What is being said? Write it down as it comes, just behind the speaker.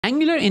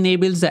Angular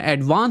enables the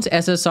advanced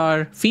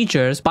SSR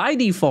features by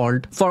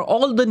default for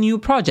all the new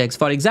projects.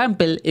 For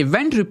example,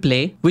 event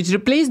replay, which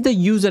replaced the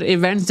user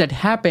events that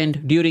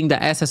happened during the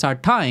SSR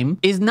time,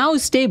 is now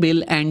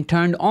stable and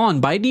turned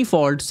on by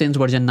default since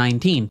version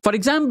 19. For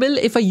example,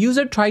 if a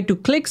user tried to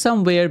click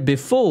somewhere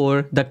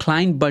before the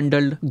client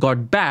bundle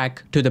got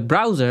back to the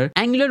browser,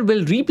 Angular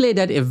will replay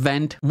that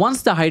event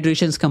once the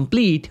hydration is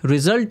complete,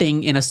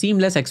 resulting in a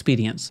seamless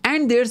experience.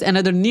 And there's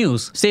another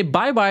news. Say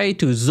bye-bye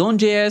to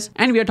Zone.js,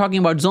 and we are talking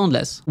about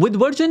Zoneless. With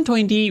version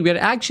 20, we're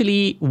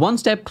actually one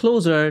step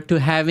closer to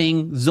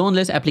having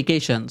zoneless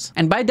applications.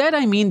 And by that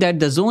I mean that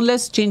the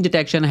zoneless change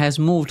detection has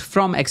moved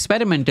from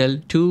experimental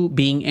to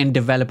being in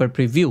developer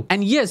preview.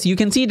 And yes, you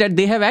can see that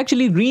they have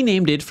actually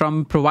renamed it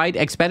from provide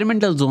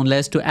experimental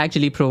zoneless to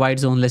actually provide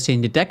zoneless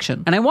change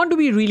detection. And I want to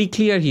be really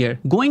clear here.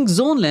 Going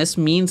zoneless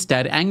means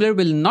that Angular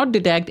will not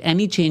detect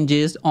any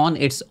changes on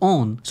its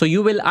own. So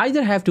you will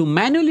either have to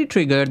manually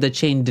trigger the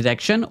change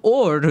detection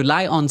or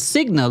rely on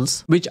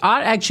signals which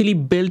are actually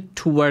built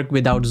to work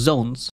without zones.